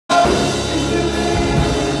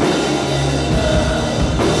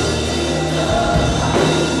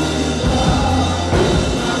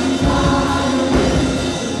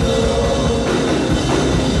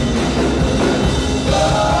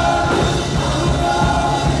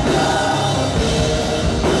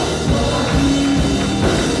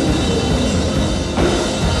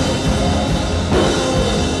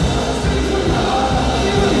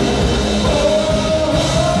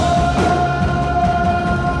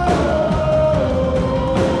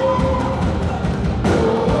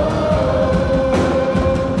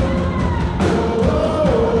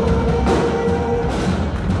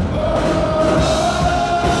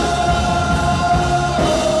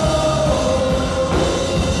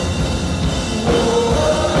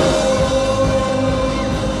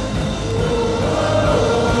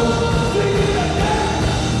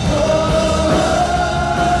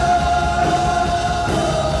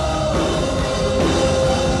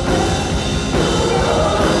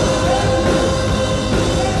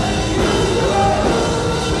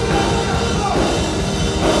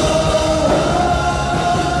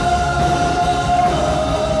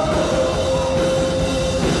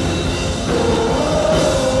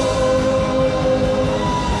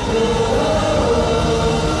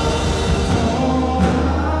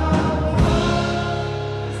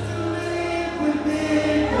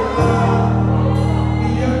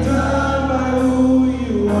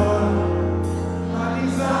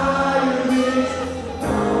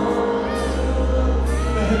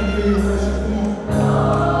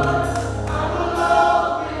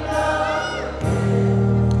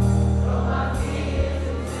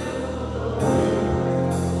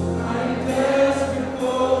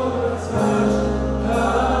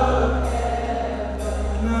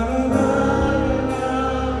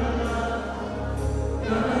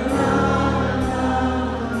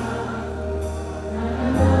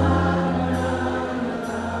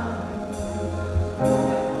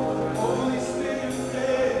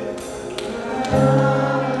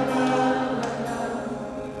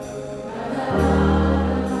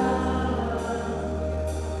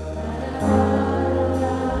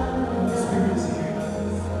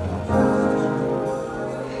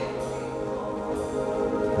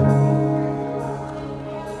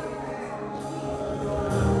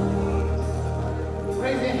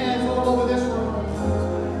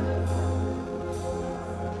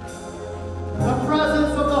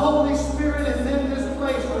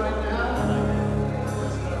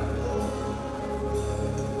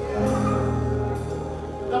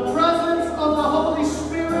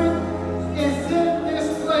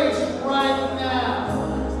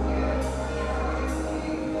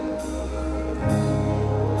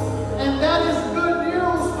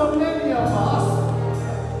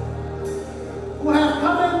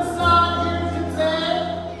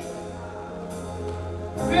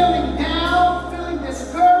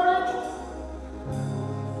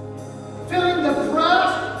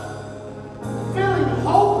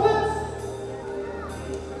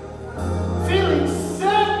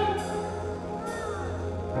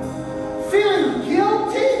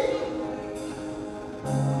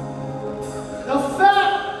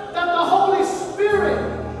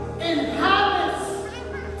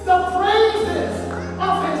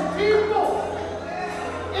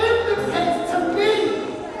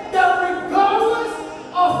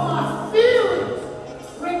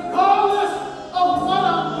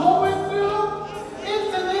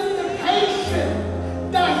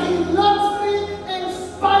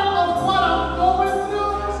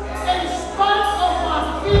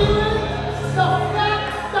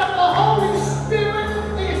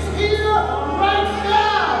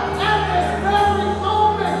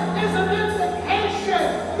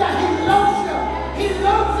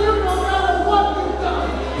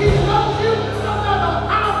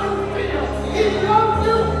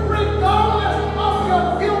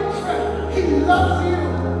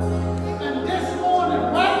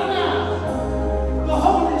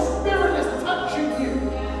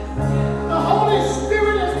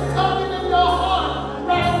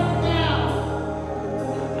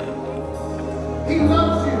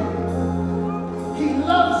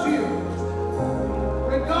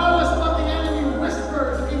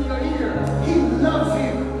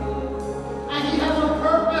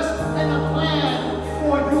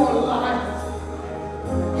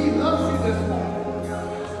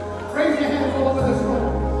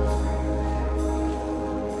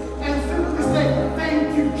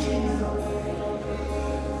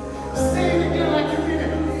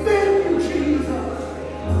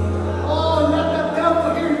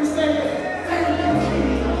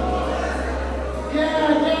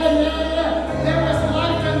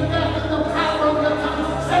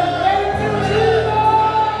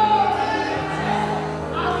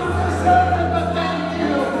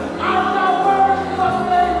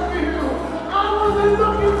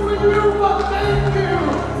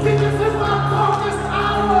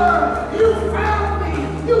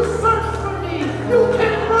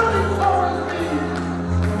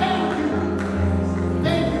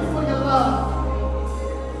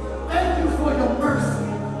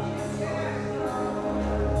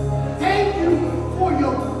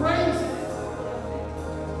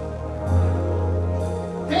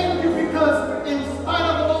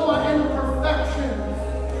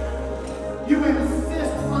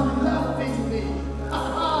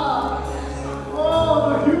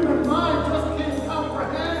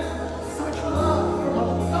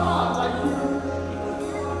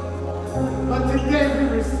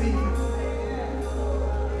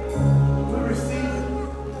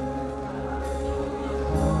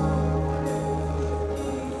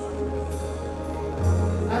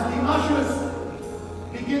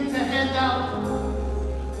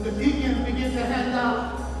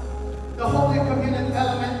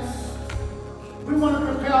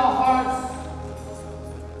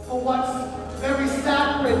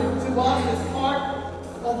to us as part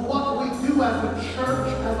of what we do as a church,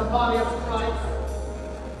 as a body of Christ.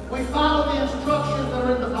 We follow the instructions that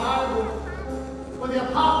are in the Bible. When the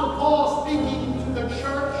Apostle Paul speaking to the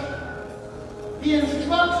church, he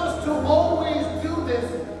instructs us to always do this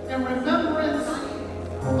in remembrance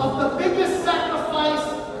of the biggest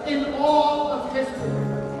sacrifice in all of history.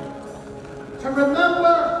 To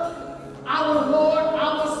remember our Lord,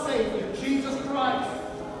 our Savior, Jesus Christ,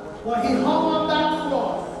 when he hung on that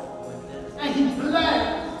cross and he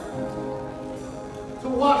bled to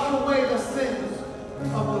wash away the sins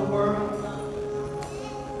of the world.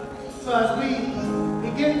 So as we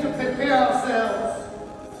begin to prepare ourselves,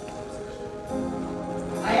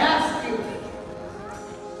 I ask you,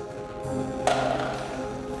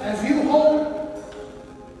 as you hold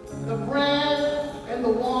the bread and the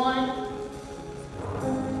wine,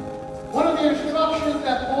 one of the instructions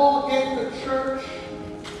that Paul gave the church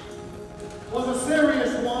was a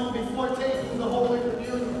serious one before taking the Holy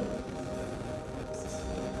Communion.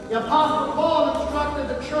 The Apostle Paul instructed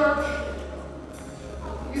the church.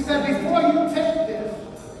 He said, before you take this,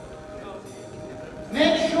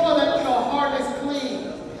 make sure that your heart is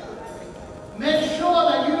clean. Make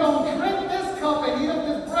sure that you don't drink this cup and eat of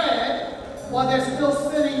this bread while there's still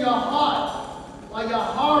sin in your heart, while you're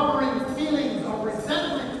harboring feelings of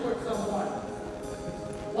resentment towards someone,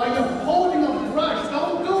 while you're holding a grudge.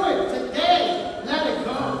 Don't do it today. Let it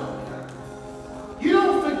go. You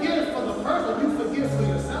don't forgive for the person, you forgive for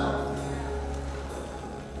yourself.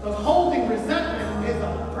 But holding resentment is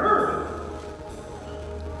a burden.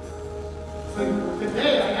 So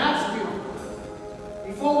today I ask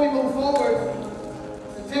you, before we move forward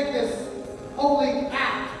to take this holy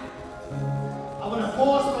act, I want to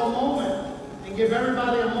pause for a moment and give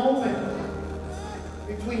everybody a moment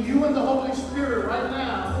between you and the Holy Spirit right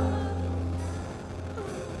now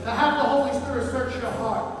to have the Holy Spirit search your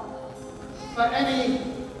heart for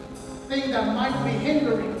anything that might be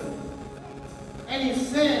hindering, any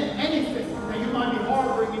sin, anything that you might be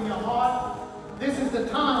harboring in your heart. This is the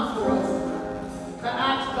time for us to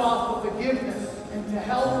ask God for forgiveness and to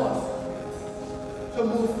help us to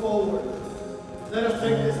move forward. Let us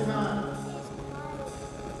take this time.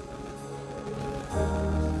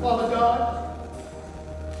 Father God,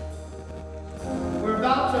 we're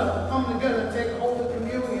about to come together and take Holy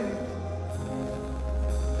Communion.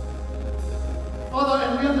 Father,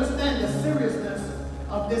 and we understand the seriousness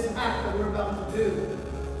of this act that we're about to do.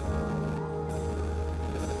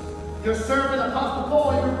 Your servant, Apostle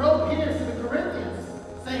Paul, you wrote here to the Corinthians,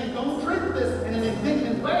 saying, don't drink this in an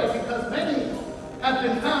indignant way, because many have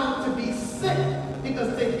been found to be sick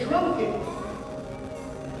because they drunk it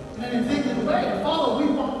in an indignant way. And Father,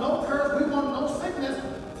 we want no curse, we want no sickness.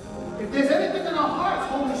 If there's anything in our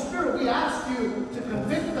hearts, Holy Spirit, we ask you to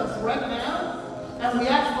convict us right now, and we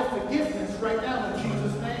ask for forgiveness right now in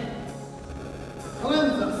Jesus' name.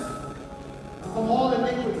 Cleanse us from all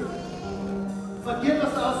iniquity. Forgive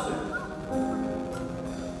us our sins.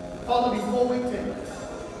 Father, before we take it,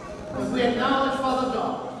 as we acknowledge, Father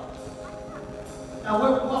God, now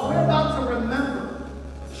what we're about to remember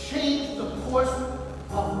changed the course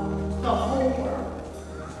of the whole world.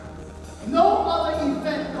 No other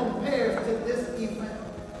event compares to this event.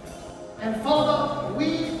 And Father,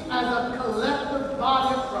 we as a collective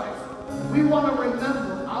body of Christ, we want to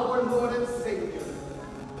remember our Lord and Savior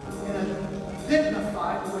in a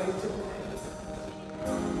dignified way today.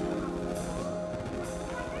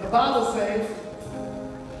 The Bible says,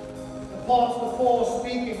 the Apostle Paul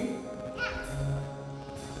speaking,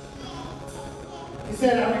 he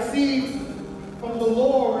said, I received from the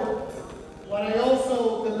Lord what I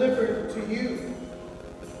also delivered to you,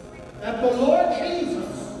 that the Lord Jesus,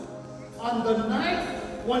 on the night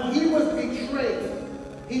when he was betrayed,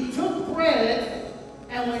 he took bread,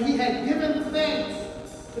 and when he had given thanks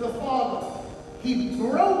to the Father, he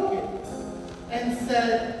broke it and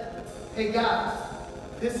said, hey guys,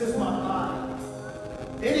 this is my body.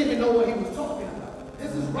 They didn't even know what he was talking about.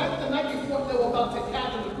 This is right the night before they were about to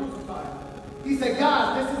capture the crucify. He said,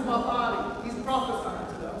 guys, this is my body. He's prophesying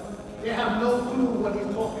to them. They have no clue what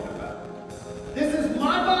he's talking about. This is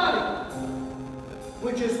my body,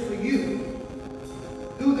 which is for you.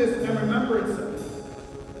 Do this in remembrance of me.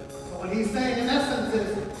 So what he's saying in essence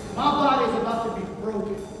is, my body is about to be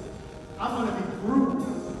broken. I'm going to be bruised.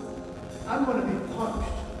 I'm going to be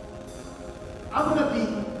punched. I'm going to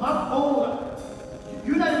be, my bone,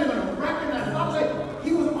 you're not even going to recognize. I'm saying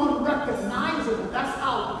he was unrecognizable. That's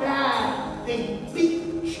how bad they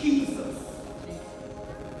beat Jesus.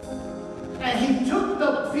 And he took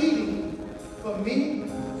the beating for me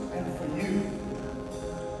and for you.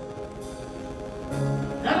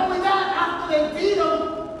 Not only that, after they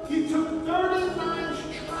took 39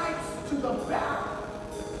 stripes to the back.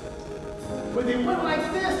 When they went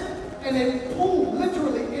like this, and it pulled,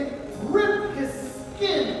 literally, it ripped his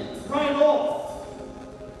skin right off.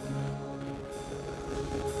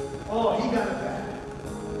 Oh, he got it back.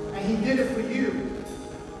 And he did it for you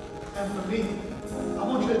and for me. I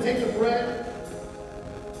want you to take the bread.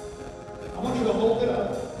 I want you to hold it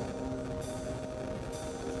up.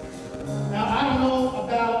 Now, I don't know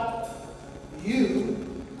about you,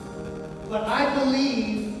 but I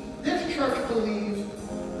believe, this church believes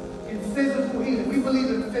in physical healing. We believe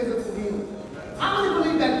in physical healing. How many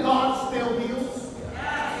believe that God still heals?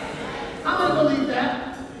 How many believe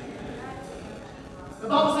that? The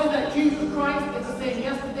Bible says that Jesus Christ is the same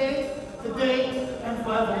yesterday, today, and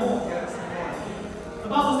forevermore. The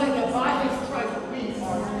Bible says that by his stripes we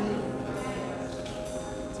are healed.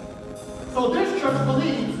 So this church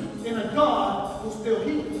believes in a God who still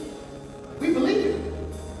heals. We believe it.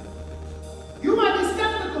 You might be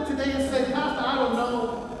skeptical today and say, Pastor, I don't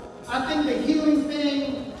know. I think the healing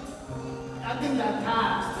thing, I think that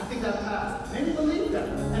passed. Many believe that,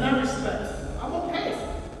 and I respect it. I'm okay.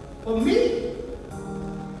 For me,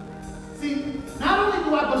 see, not only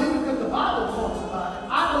do I believe it because the Bible talks about it,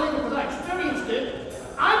 I believe it because I experienced it.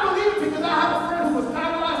 I believe it because I have a friend who was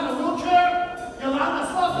paralyzed in a wheelchair. Yolanda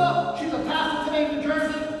Slugger, she's a pastor today in New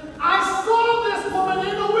Jersey. I saw this woman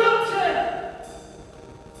in a wheelchair.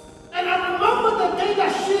 And I remember the day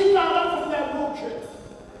that she got up from that wheelchair.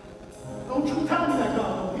 Don't you tell me that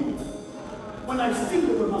God don't heal. When I see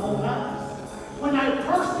it with my own eyes. When I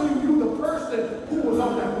personally knew the person who was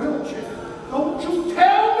on that wheelchair. Don't you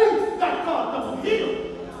tell me that God don't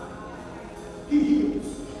heal. He heals.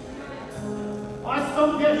 Why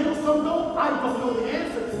some get healed, some don't, I don't know the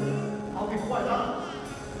answer to this. I'll be quite honest.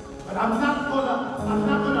 But I'm not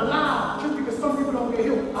gonna allow, just because some people don't get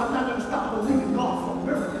healed, I'm not gonna stop believing God for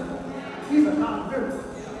miracles. These are not miracles.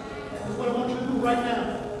 That's what I want you to do right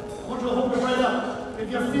now. I want you to hold it right up. If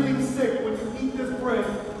you're feeling sick when you eat this bread,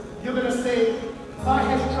 you're going to say, by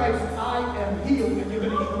his stripes I am healed. And you're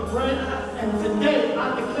going to eat the bread. And today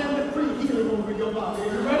I declare the free healing over your body. Are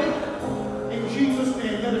you ready? In Jesus'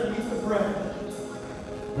 name, let us eat the bread.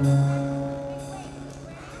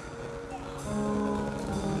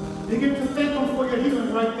 Begin to thank him for your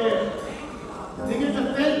healing right there. Begin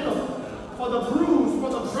to thank him for the bruise, for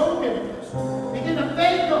the brokenness. Begin to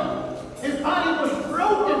thank him. His body was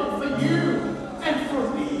broken for you and for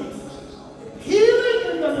me. Healing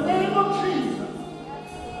in the name of Jesus.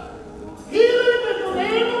 Healing in the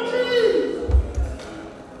name of Jesus.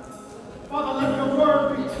 Father, let your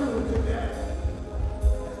word be true today.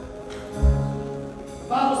 The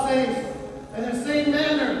Bible says, in the same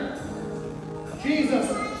manner, Jesus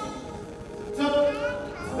took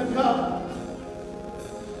the cup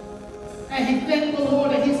and he thanked the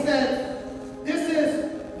Lord and he said, this is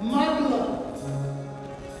my blood.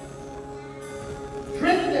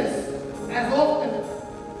 Drink this as often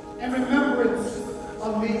in remembrance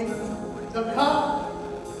of me. The cup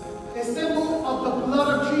is a symbol of the blood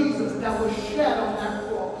of Jesus that was shed on that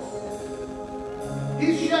cross. He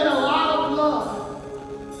shed a lot of blood.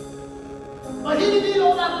 But he didn't need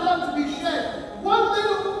all that blood to be shed. One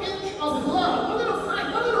little inch of blood, one little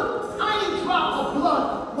tiny drop of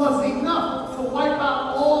blood was enough to wipe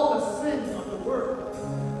out all the sins of the world.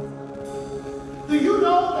 Do you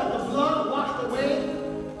know that the blood washed away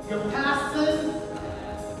your past sins?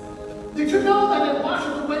 Did you know that it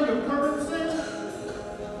washes away your current sins?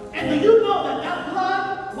 And do you know that that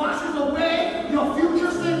blood washes away your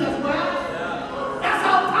future sins as well? That's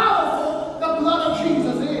how powerful the blood of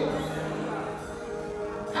Jesus is.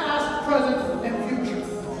 Past, present, and future.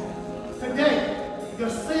 Today, your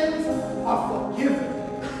sins are forgiven.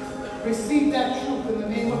 Receive that truth in the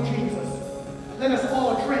name of Jesus. Let us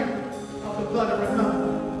all drink of the blood of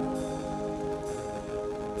remembrance.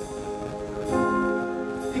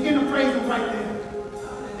 Begin to praise him right there.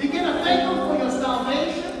 Begin to thank him for your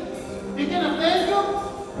salvation. Begin to thank him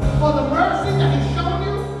for the mercy that he's shown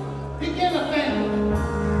you. Begin to thank him.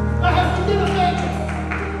 Go ahead, begin to thank him.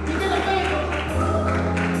 Begin to thank him.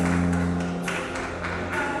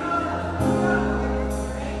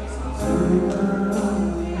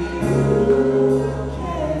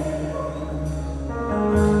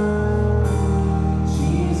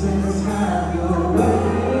 Jesus, have your way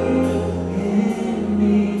in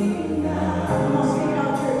me now.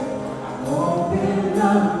 Open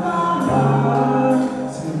up my heart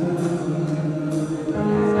to you.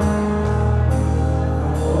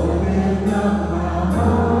 Open up my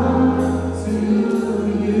heart to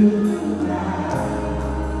you now.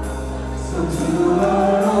 So do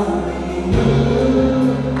what only you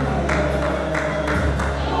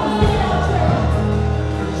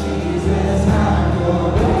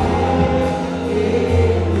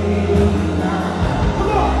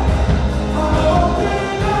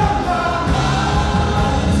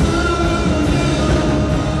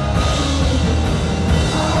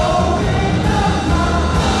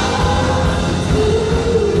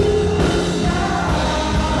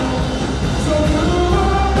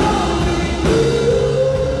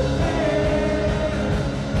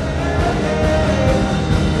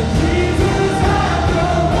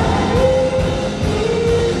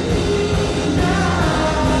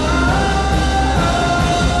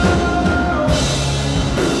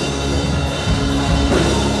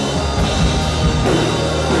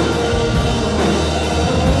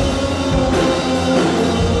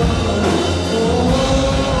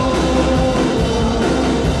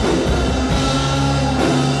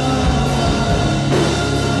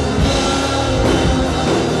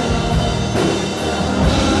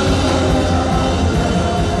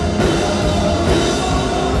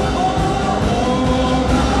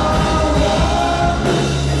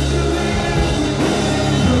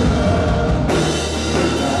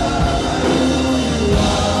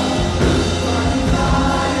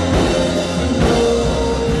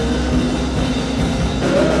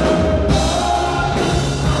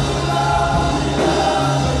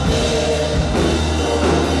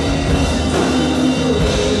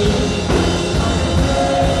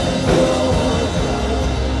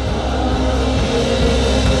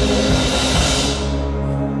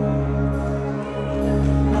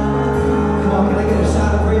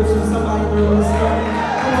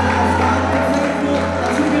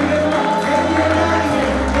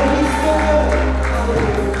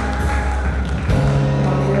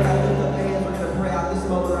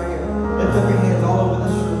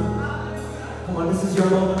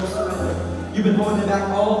You've been holding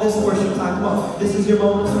back all this worship time. Come on, this is your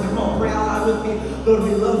moment. So come on, pray out loud with me. Lord,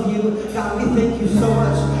 we love you. God, we thank you so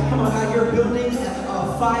much. Come on, God, you're building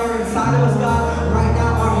a fire inside of us, God. Right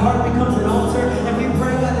now, our heart becomes an altar, and we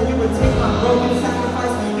pray, God, that you would take my broken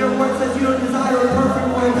sacrifice. Your word says you don't desire a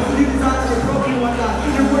perfect one. You desire a broken one, God.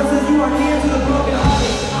 Your word says you are near to the broken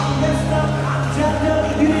hearted. I'm messed up. I'm jacked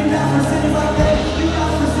up. You didn't die for sinners like that. You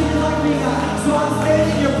died for sinners like me, God. So I'm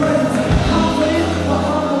standing in your presence, confident but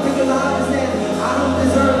humble, because I understand I don't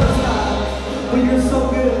deserve this, God. But you're so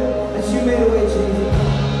good that you made a way, Jesus.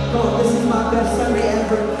 Come on, this is my best Sunday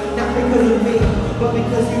ever. Not because of me, but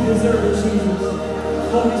because you deserve it, Jesus.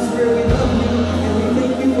 Holy Spirit, we love you, and we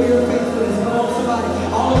thank you for your faithfulness. Come on, somebody.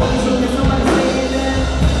 All of us, can somebody say amen?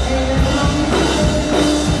 Amen.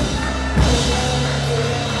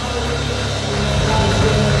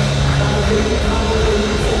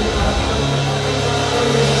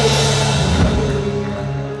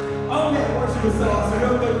 Oh man, worship is so awesome.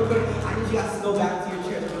 Real quick. I need you guys to go back to your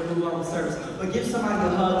chairs for a new normal service. But give somebody a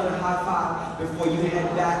hug and a high five before you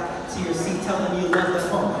head back to your seat. Tell them you love them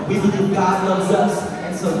home. We believe God loves us,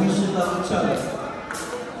 and so we should love each other.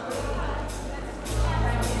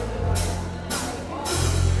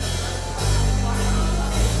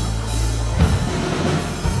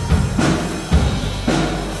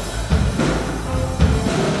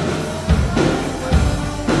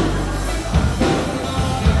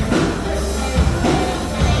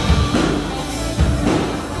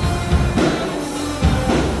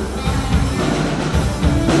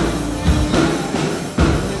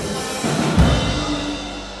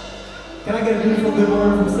 Good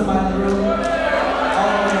morning from somebody in the room. Oh, man,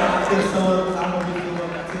 I feel so up. I hope you feel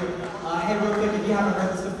welcome too. Hey, real quick, if you haven't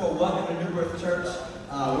heard this before, welcome to Newbirth Church.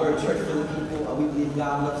 We're a church for the people. We believe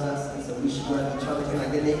God loves us, and so we should love each other. Can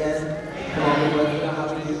I get an amen? Come on, we love you. Know how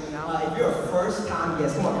we do. If you're a first-time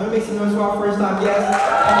guest, come on, let me make some noise for our first-time guests.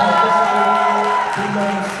 We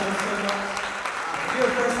love you so much. If you're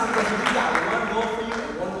a first-time guest, we got one goal for you,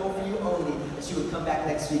 and one goal for you only, that you would come back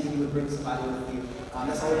next week and you would bring somebody with you.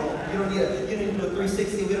 That's all we want. You don't need to do a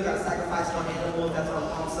 360. We don't got to sacrifice no animals. That's on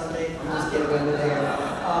Palm Sunday. I'm just kidding over there.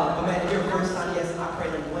 But man, if you're a first time guest, I pray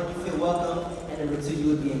number one, you feel welcome, and number two, you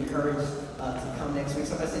would be encouraged to come next week.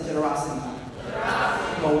 Somebody say generosity.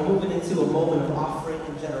 Come on, we're moving into a moment of offering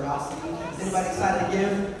and generosity. Is anybody excited to give?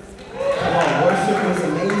 Come on, worship was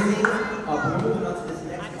amazing. We're moving on to this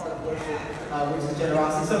next part of worship, which is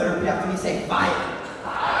generosity. Somebody repeat after me, say fire.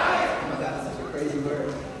 Fire. Oh my God, that's such a crazy word.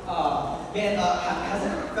 Man, has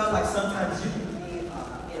it felt like sometimes you can be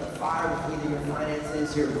in a fire with either your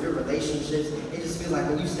finances, your relationships? It just feels like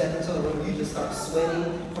when you step into the room, you just start sweating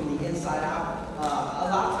from the inside out. A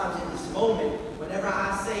lot of times in this moment, whenever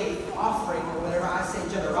I say offering, or whenever I say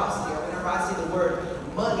generosity, or whenever I say the word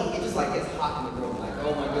money, it just like gets hot in the room. Like,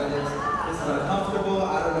 oh my goodness, this is uncomfortable.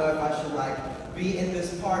 I don't know if I should like be in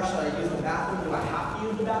this part. Should I use the bathroom? Do I have to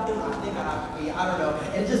use the bathroom? I think I have to be. I don't know.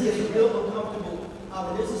 And it just gets real uncomfortable.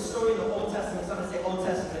 And there's a story in the Old Testament. Somebody say Old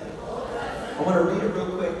Testament. I want to read it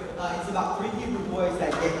real quick. It's about 3 Hebrew boys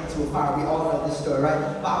that get into a fire. We all know this story, right?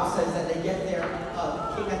 The Bible says that they get there.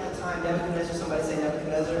 The king at the time, Nebuchadnezzar. Somebody say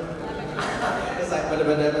Nebuchadnezzar. It's like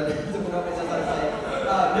Nebuchadnezzar.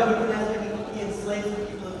 Nebuchadnezzar. He enslaves the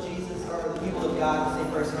people of Jesus, or the people of God, the same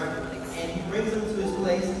person, right? And he brings them to his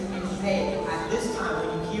place. And he says, hey, at this time, when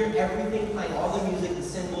you hear everything playing, all the music, the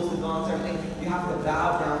cymbals, the gongs, everything, you have to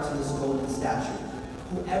bow down to this golden statue.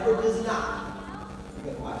 Whoever does not, you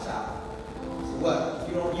better watch out. So what?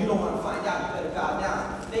 You don't want to find out, you better bow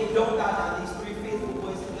down. They don't bow down, these 3 faithful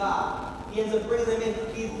boys to God. He ends up bringing them in,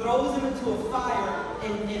 he throws them into a fire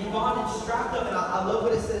in bondage, strapped up, and I love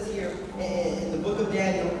what it says here in the book of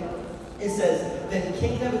Daniel. It says, then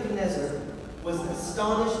King Nebuchadnezzar was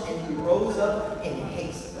astonished and he rose up in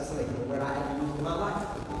haste. That's like the word I ever used in my life.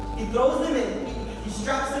 He throws them in. He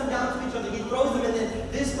straps them down to each other. He throws them in.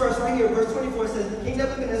 Then this verse right here, verse 24 says, King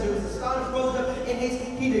Nebuchadnezzar was astonished, rose up in haste.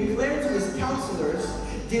 He declared to his counselors,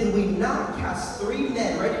 did we not cast 3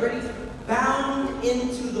 men, ready, bound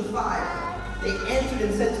into the fire? They answered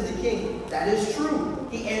and said to the king, that is true.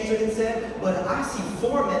 He answered and said, but I see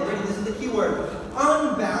 4 men, ready, this is the key word,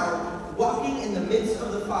 unbound, walking in the midst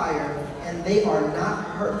of the fire, and they are not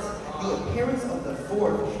hurt. The appearance of the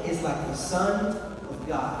 4th is like the Son of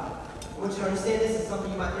God. I want you to understand this is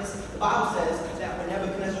something you might miss. The Bible says that when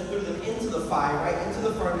Nebuchadnezzar threw them into the fire, right, into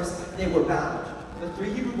the furnace, they were bound. The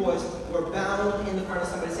 3 Hebrew boys were bound in the furnace.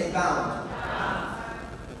 Somebody say bound.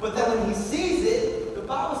 But then when he sees it, the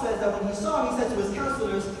Bible says that when he saw, he said to his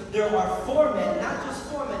counselors, there are 4 men, not just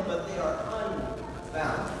 4 men, but they are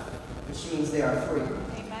unbound, which means they are free.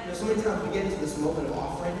 Amen. You know, so many times we get into this moment of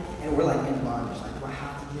offering, and we're like in bondage, like, do I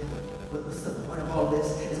have to give? what's the point of all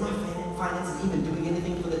this? Is my finances even doing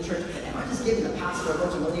anything for the church? Am I just giving the pastor a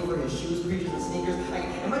bunch of money for his shoes, preachers, and sneakers? Like,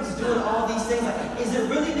 am I just doing all these things? Like, is it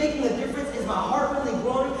really making a difference? Is my heart really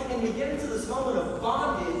growing? And we get into this moment of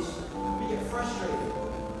bondage, we get frustrated.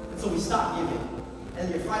 And so we stop giving. And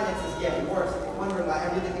your finances get worse. You're wondering why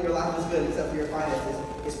everything in your life is good except for your finances.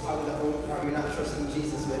 It's probably the only part you're not trusting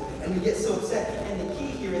Jesus with. And we get so upset. And the key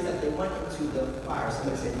here is that they went into the fire.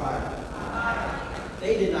 Somebody say fire.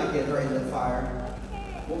 They did not get hurt in the fire.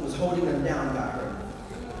 What was holding them down got hurt.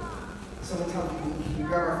 So many times we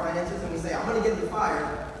grab our finances and we say, I'm going to get in the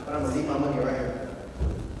fire, but I'm going to leave my money right here.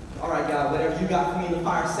 All right, God, whatever you got for me in the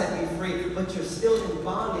fire, set me free. But you're still in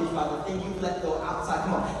bondage by the thing you let go outside.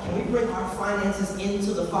 Come on, can we bring our finances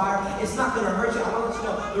into the fire? It's not going to hurt you. I want to let you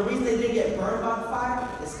know, the reason they didn't get burned by the fire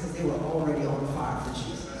is because they were already on fire for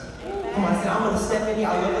Jesus. Come on, I said, I'm going to step in here.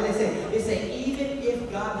 I love what they say. They say, even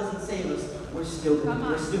if God doesn't save us, we're still not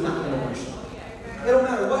going to worship. It don't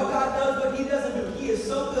matter what God does, what he doesn't do. He is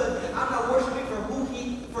so good. I'm not worshiping for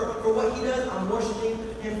what he does. I'm worshiping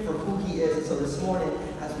him for who he is. And so this morning,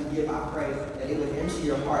 as we give, I pray that it would enter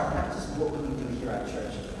your heart, not just what we do here at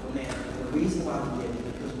church, but man, the reason why we give is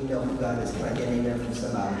because we know who God is. Can I get an amen from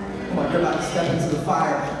somebody? Come on, you're about to step into the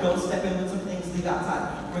fire. Don't step in with some things, leave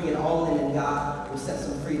outside. Bring it all in, and God will set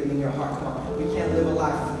some freedom in your heart. Come on, we can't live a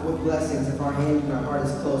life with blessings if our hand and our heart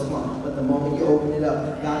is closed. Come on, but the moment you open it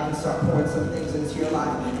up, God can start pouring some things into your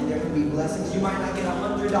life, and there can be blessings. You might not get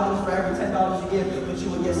 $100 for every $10 you give, but you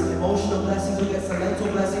will get some emotional blessings, you'll get some mental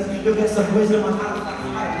blessings, you'll get some wisdom on how to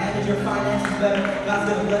manage your finances better. God's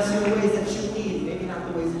going to bless you in ways that you need, maybe not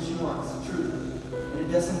the ways that you want. It's the truth. And it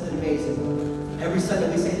does something amazing. Every Sunday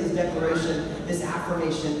we say this declaration, this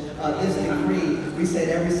affirmation, this decree. We say it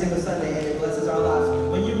every single Sunday, and it blesses our lives.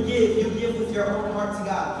 When you give with your own heart to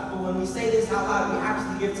God. But when we say this out loud, we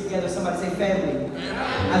actually give together. Somebody say family.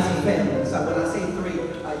 As a family. So when I say three,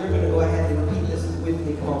 you're going to go ahead and repeat this with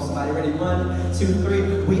me. Come on, somebody. Ready? 1, 2,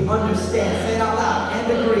 3. We understand. Say it out loud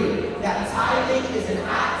and agree that tithing is an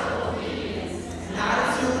act of obedience, an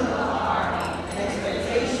attitude of the heart, an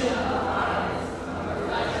expectation of the heart,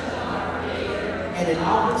 and an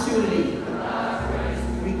opportunity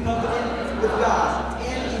we covenant with God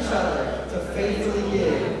and each other to faithfully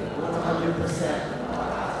give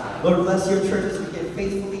 100%. Lord, bless your church as we give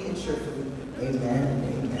faithfully and cheerfully. Amen and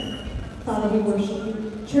amen. Father, we worship you.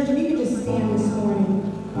 Church, if you could just stand this morning.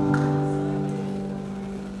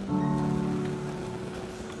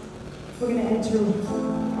 We're going to enter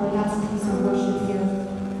our last piece of worship here.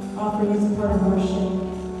 Offering is part of worship.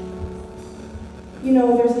 You know,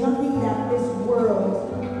 there's nothing that this world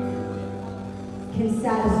can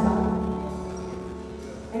satisfy.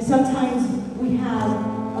 And sometimes we have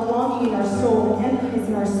a longing in our soul, an emptiness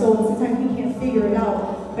in our soul, and sometimes we can't figure it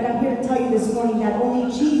out. But I'm here to tell you this morning that only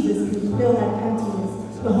Jesus can fill that emptiness.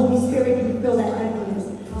 The Holy Spirit can fill that emptiness.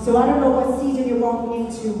 So I don't know what season you're walking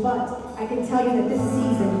into, but I can tell you that this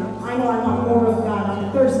season, I know I want more of God.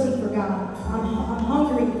 I'm thirsty for God. I'm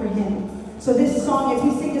hungry for Him. So this song, as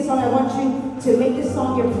we sing this song, I want you to make this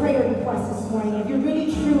song your prayer request this morning. If you're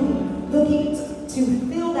really truly looking to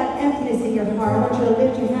fill that emptiness in your heart, I want you to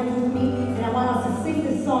lift your hands with me, and I want us to sing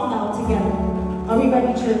this song out together. Are we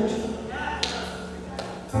ready, church?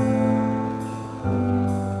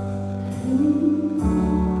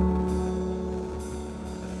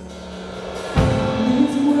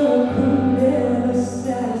 This world can never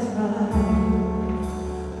satisfy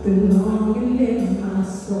the longing in my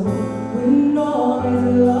soul. When all is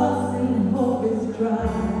lost and hope is dry,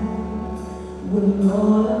 when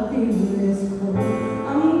all I feel is cold,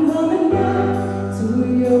 I'm coming back to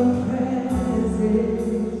your presence.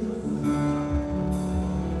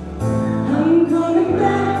 I'm coming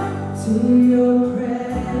back to your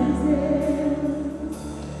presence.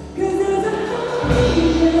 'Cause there's a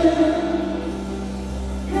hunger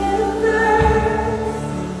and a thirst.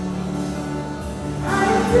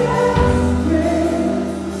 I'm desperate.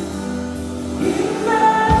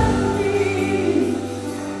 Imagine me,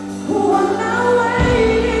 who am I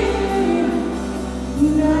waiting?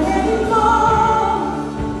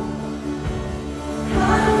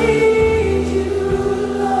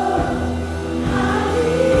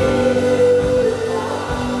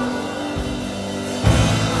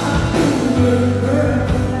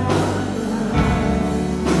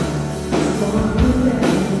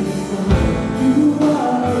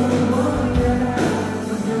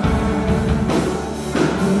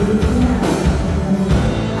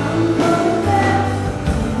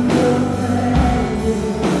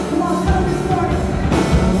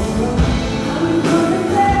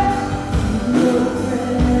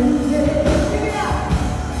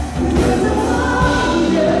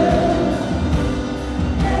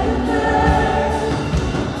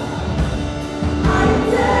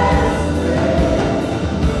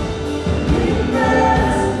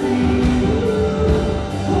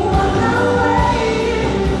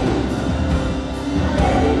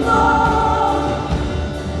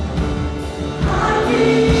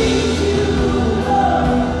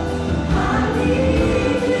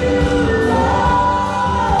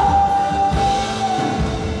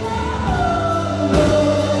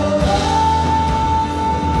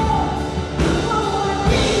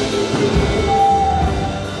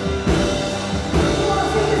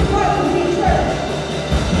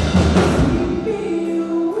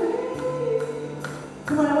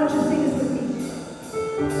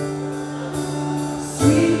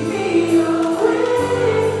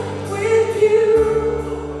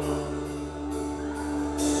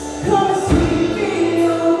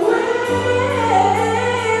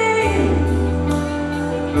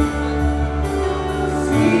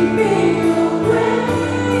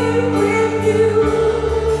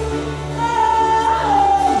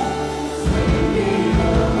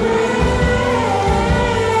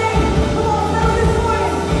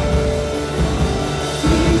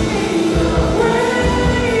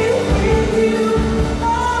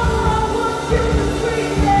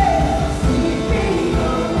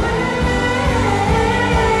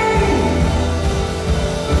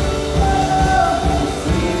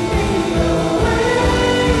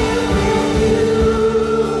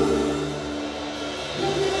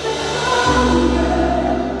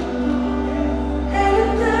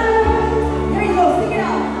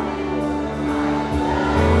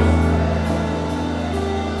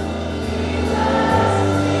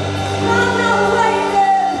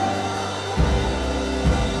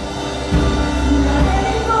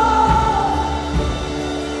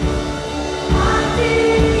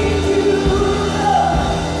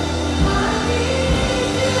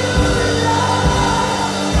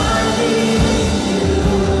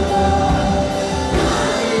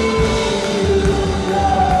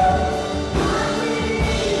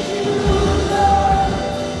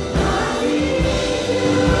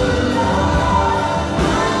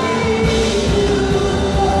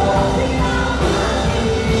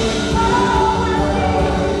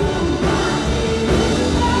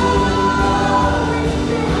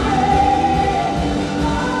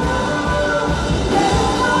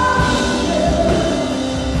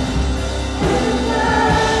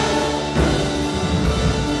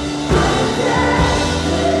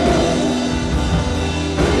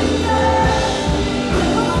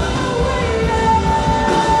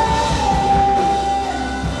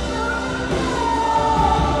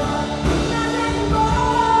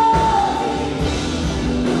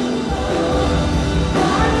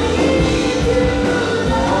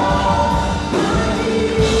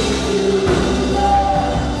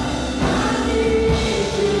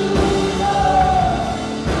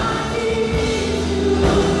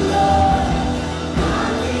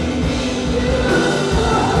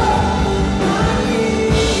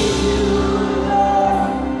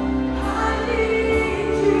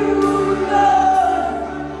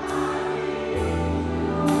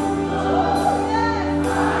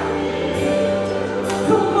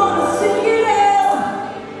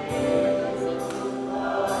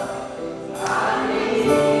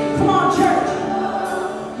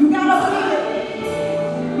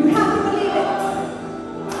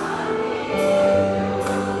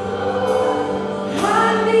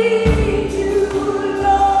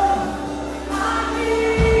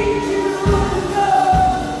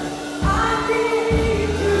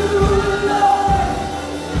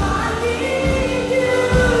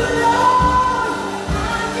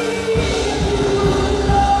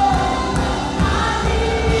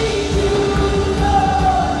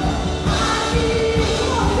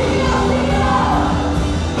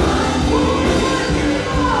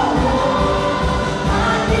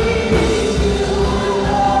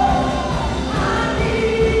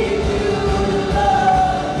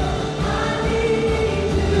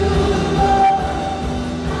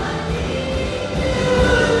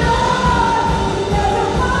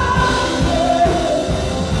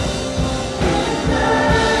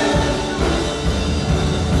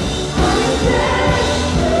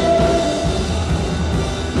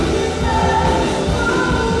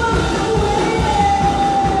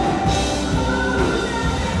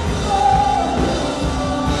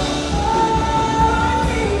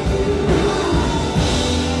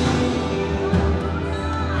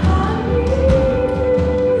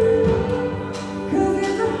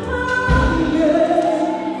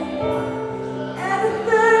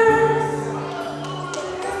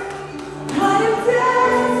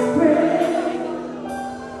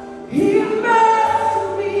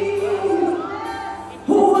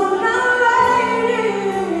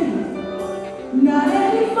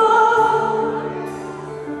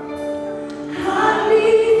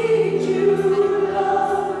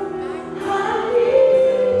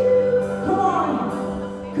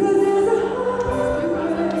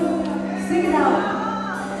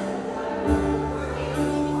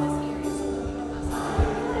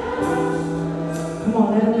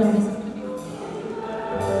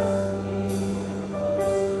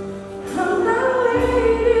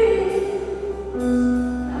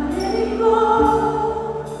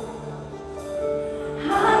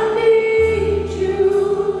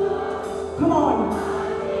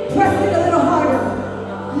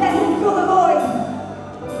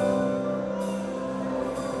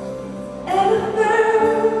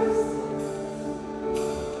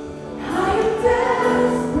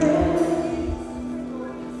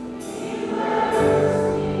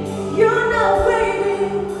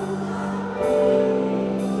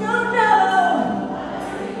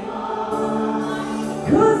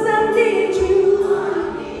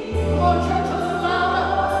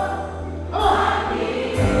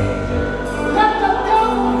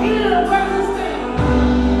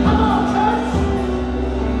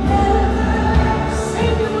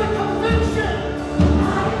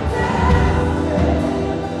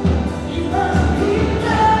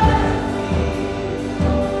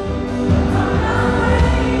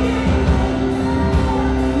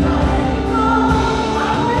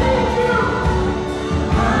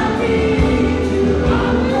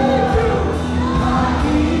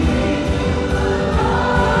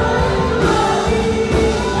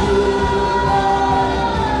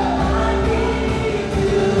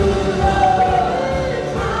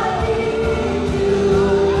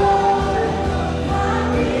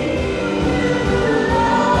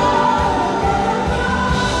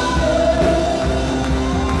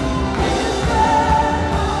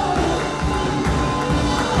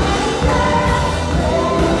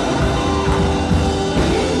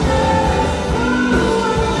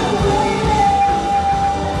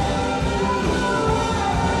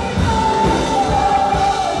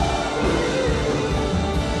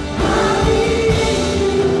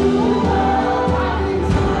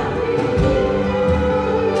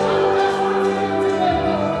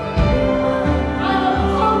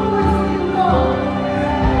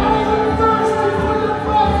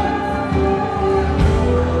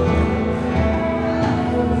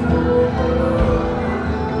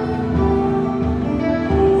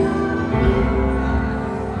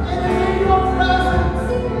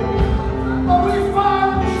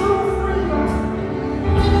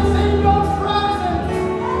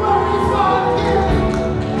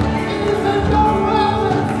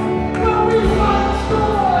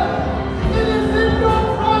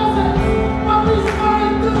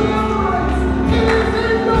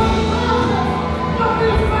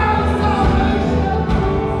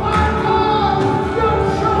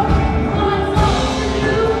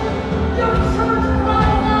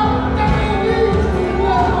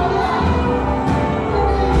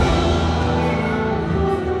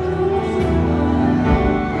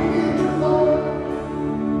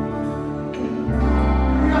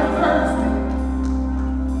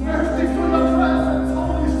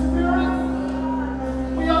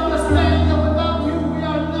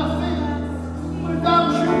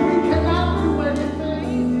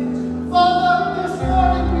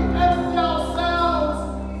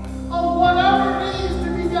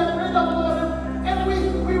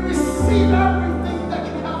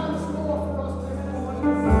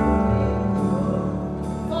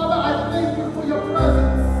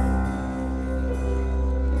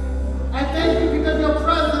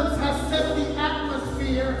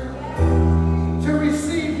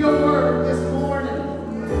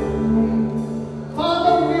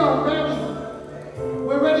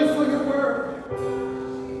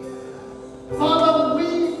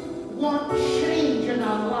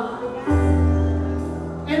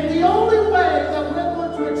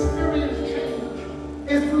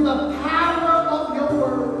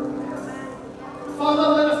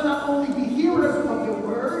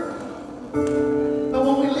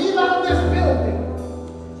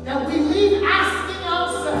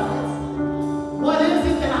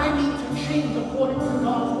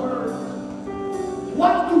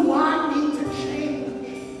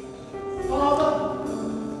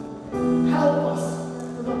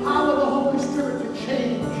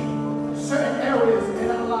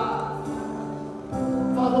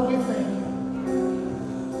 Lord, we thank you.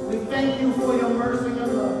 We thank you for your mercy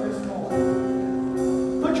and love this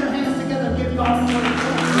morning. Put your hands together and give God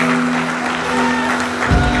praise.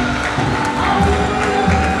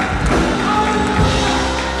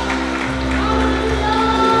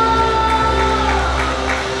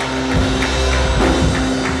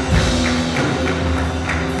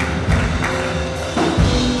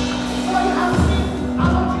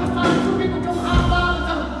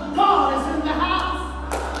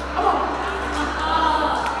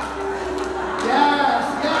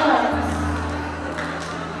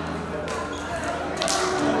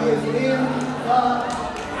 In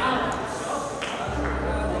the